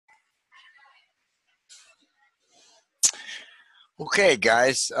Okay,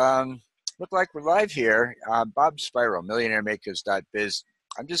 guys. Look like we're live here. Bob Spiro, MillionaireMakers.biz.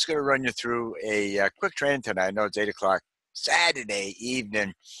 I'm just going to run you through a quick training tonight. I know it's 8 o'clock Saturday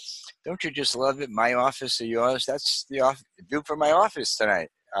evening. Don't you just love it? My office or yours? That's the view from my office tonight.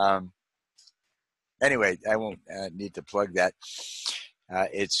 Anyway, I won't need to plug that.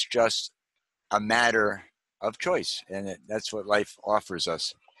 It's just a matter of choice, and that's what life offers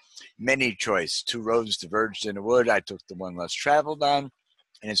us. Many choice. Two roads diverged in the wood. I took the one less traveled on,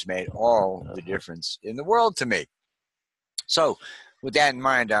 and it's made all the difference in the world to me. So with that in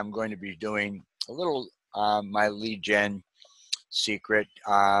mind, I'm going to be doing a little my lead gen secret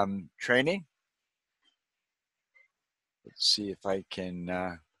training. Let's see if I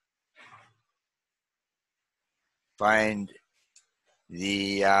can find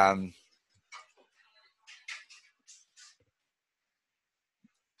the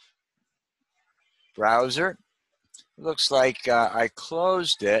browser. It looks like I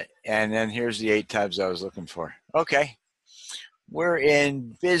closed it, and then here's the 8 tabs I was looking for. Okay, we're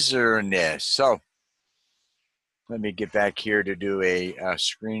in business. So let me get back here to do a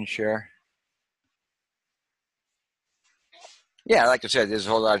screen share. Yeah, like I said, there's a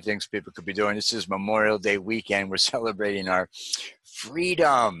whole lot of things people could be doing. This is Memorial Day weekend. We're celebrating our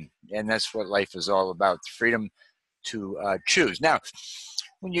freedom, and that's what life is all about, the freedom to choose. Now,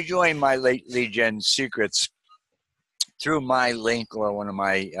 when you join my lead gen secrets through my link or one of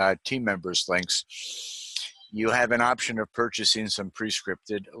my team members' links, you have an option of purchasing some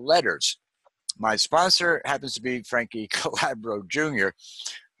pre-scripted letters. My sponsor happens to be Frankie Calabro Jr.,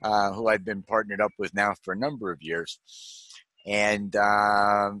 who I've been partnered up with now for a number of years. And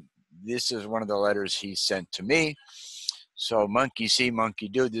this is one of the letters he sent to me. So monkey see, monkey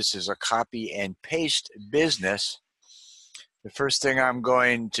do. This is a copy and paste business. The first thing I'm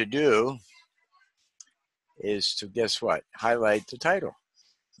going to do is to, guess what? Highlight the title.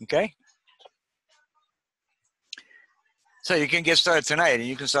 Okay? So you can get started tonight, and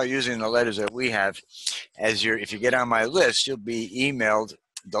you can start using the letters that we have as if you get on my list, you'll be emailed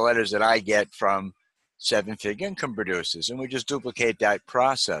the letters that I get from 7-figure income producers, and we just duplicate that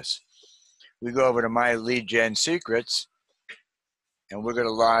process. We go over to my lead gen secrets, and we're going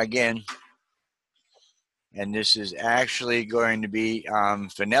to log in, and this is actually going to be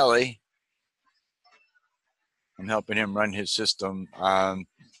Finelli. I'm helping him run his system,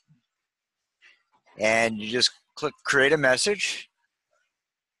 and you just click create a message,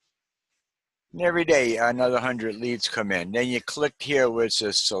 and every day another 100 leads come in. Then you click here where it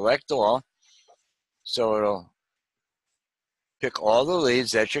says select all, so it'll pick all the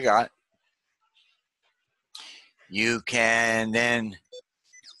leads that you got. You can then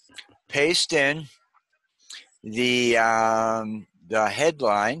paste in the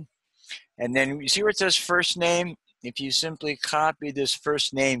headline, and then you see where it says first name. If you simply copy this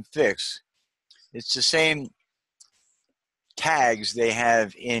first name fix, it's the same tags they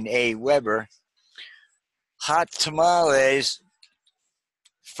have in Aweber. Hot tamales,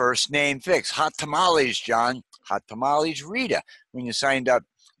 first name fix. Hot tamales, John. Hot tamales, Rita. When you signed up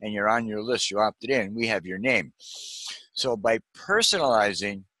and you're on your list, you opted in, we have your name. So by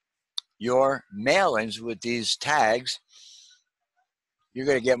personalizing your mailings with these tags, you're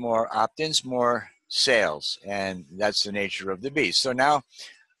going to get more opt-ins, more sales, and that's the nature of the beast. So now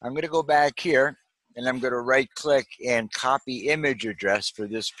I'm going to go back here, and I'm going to right-click and copy image address for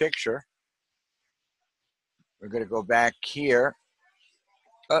this picture. We're going to go back here.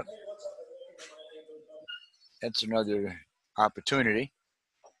 Oh, that's another opportunity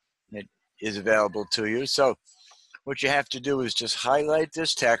that is available to you. So what you have to do is just highlight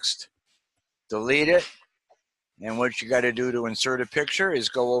this text, delete it, and what you got to do to insert a picture is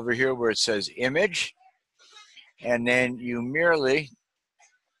go over here where it says image, and then you merely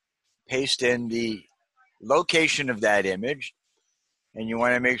paste in the location of that image, and you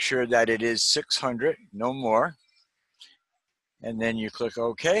want to make sure that it is 600, no more. And then you click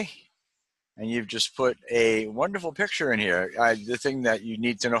OK, and you've just put a wonderful picture in here. The thing that you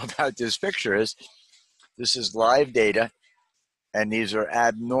need to know about this picture is this is live data, and these are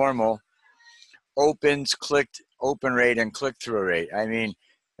abnormal opens, clicked, open rate, and click-through rate. I mean,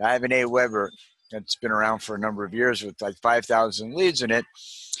 I have an Aweber that's been around for a number of years with like 5,000 leads in it,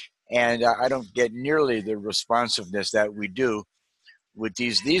 and I don't get nearly the responsiveness that we do with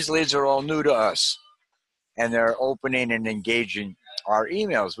these. These leads are all new to us, and they're opening and engaging our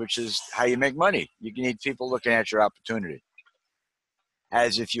emails, which is how you make money. You need people looking at your opportunity.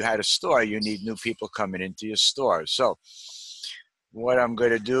 As if you had a store, you need new people coming into your store. So what I'm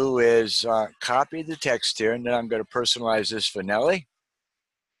going to do is copy the text here, and then I'm going to personalize this Finelli.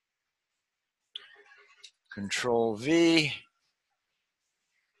 Control V.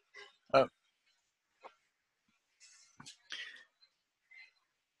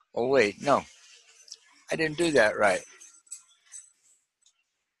 Oh, wait, no. I didn't do that right.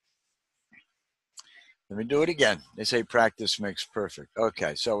 Let me do it again. They say practice makes perfect.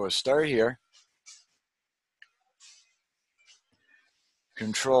 Okay, so we'll start here.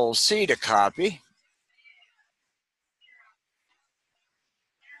 Control C to copy.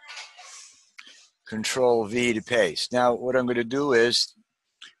 Control V to paste. Now, what I'm going to do is,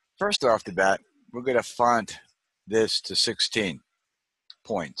 first off the bat, we're going to font this to 16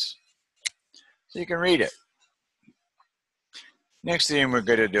 points so you can read it. Next thing we're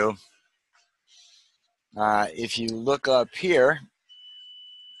going to do, if you look up here,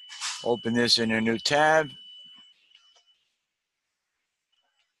 open this in a new tab.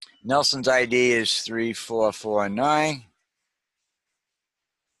 Nelson's ID is 3449.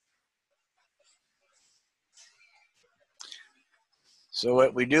 So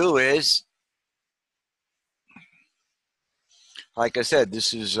what we do is, like I said,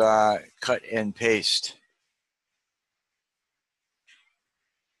 this is cut and paste.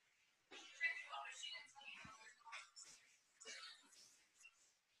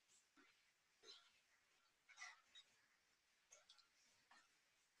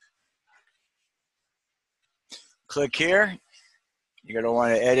 Click here. You're going to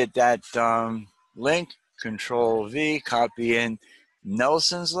want to edit that link. Control V, copy in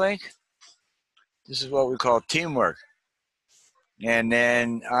Nelson's link. This is what we call teamwork. And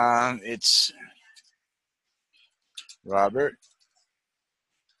then it's Robert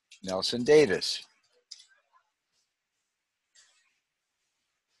Nelson Davis.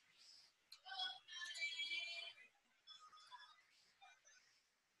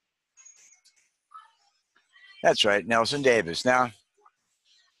 That's right, Nelson Davis. Now,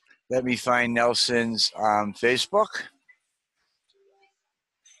 let me find Nelson's Facebook.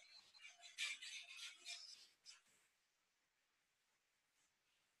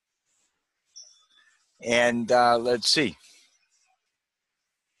 And let's see.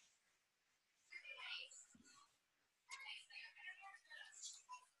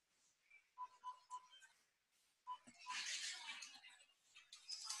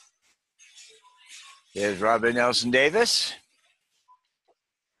 There's Robert Nelson Davis.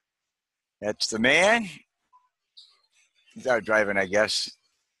 That's the man. He's out driving, I guess.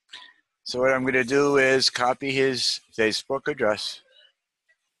 So what I'm going to do is copy his Facebook address.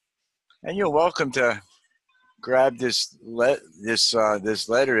 And you're welcome to grab this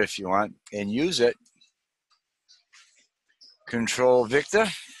letter if you want and use it. Control Victor.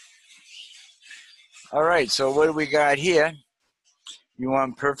 All right, so what do we got here? You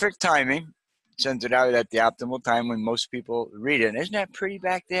want perfect timing. Sends it out at the optimal time when most people read it. And isn't that pretty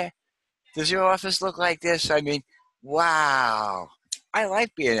back there? Does your office look like this? I mean, wow. I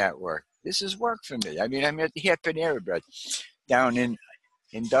like being at work. This is work for me. I mean, I'm at here at Panera Bread down in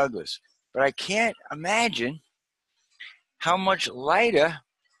Douglas. But I can't imagine how much lighter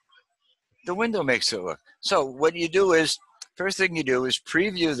the window makes it look. So what you do is, first thing you do is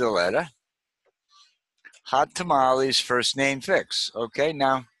preview the letter. Hot Tamales, first name fix. Okay,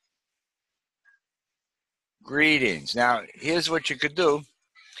 now, greetings. Now, here's what you could do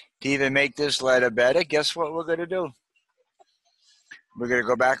to even make this letter better. Guess what we're going to do? We're going to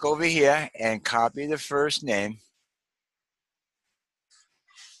go back over here and copy the first name.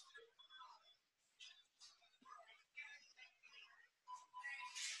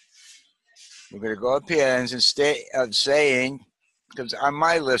 We're going to go up here and instead of saying, because on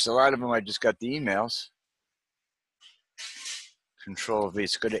my list, a lot of them I just got the emails. Control V,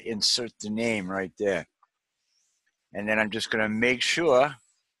 it's going to insert the name right there. And then I'm just going to make sure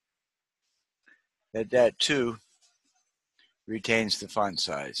that that too retains the font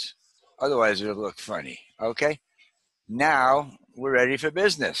size. Otherwise, it'll look funny. Okay? Now, we're ready for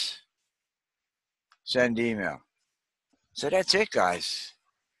business. Send email. So that's it, guys.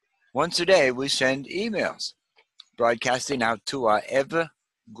 Once a day, we send emails, broadcasting out to our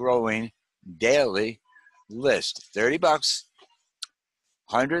ever-growing daily list. $30,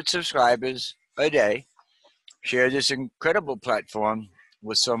 100 subscribers a day. Share this incredible platform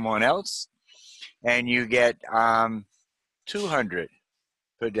with someone else, and you get 200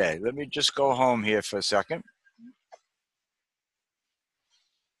 per day. Let me just go home here for a second.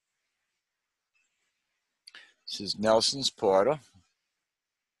 This is Nelson's portal.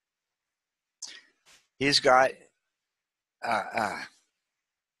 He's got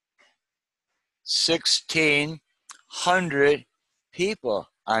 1,600 people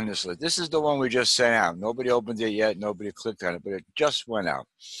on this list. This is the one we just sent out. Nobody opened it yet. Nobody clicked on it, but it just went out.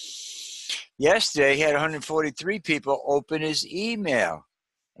 Yesterday, he had 143 people open his email,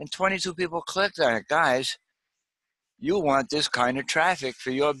 and 22 people clicked on it. Guys, you want this kind of traffic for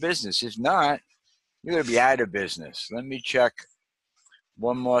your business. If not, you're going to be out of business. Let me check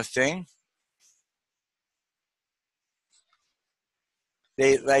one more thing.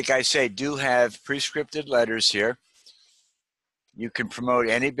 They, like I say, do have prescripted letters here. You can promote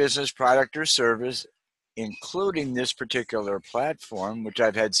any business, product, or service, including this particular platform, which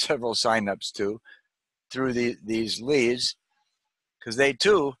I've had several signups to through these leads, because they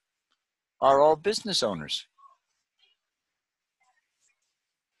too are all business owners.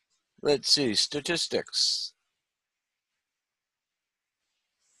 Let's see, statistics.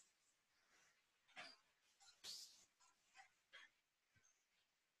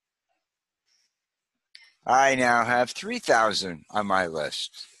 I now have 3,000 on my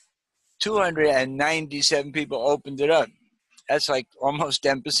list. 297 people opened it up. That's like almost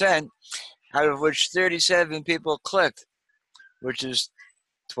 10%, out of which 37 people clicked, which is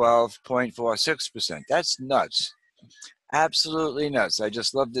 12.46%. That's nuts. Absolutely nuts. I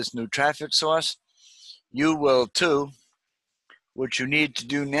just love this new traffic source. You will too. What you need to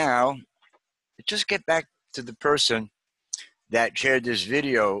do now is just get back to the person that shared this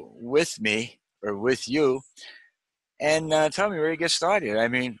video with me or with you and tell me where you get started. I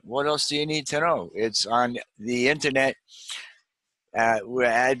mean, what else do you need to know? It's on the internet where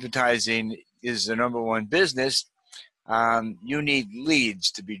advertising is the #1 business. You need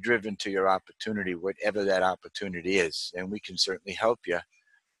leads to be driven to your opportunity, whatever that opportunity is. And we can certainly help you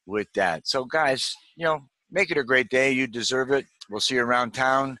with that. So guys, you know, make it a great day. You deserve it. We'll see you around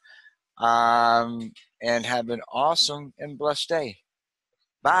town. And have an awesome and blessed day.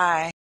 Bye.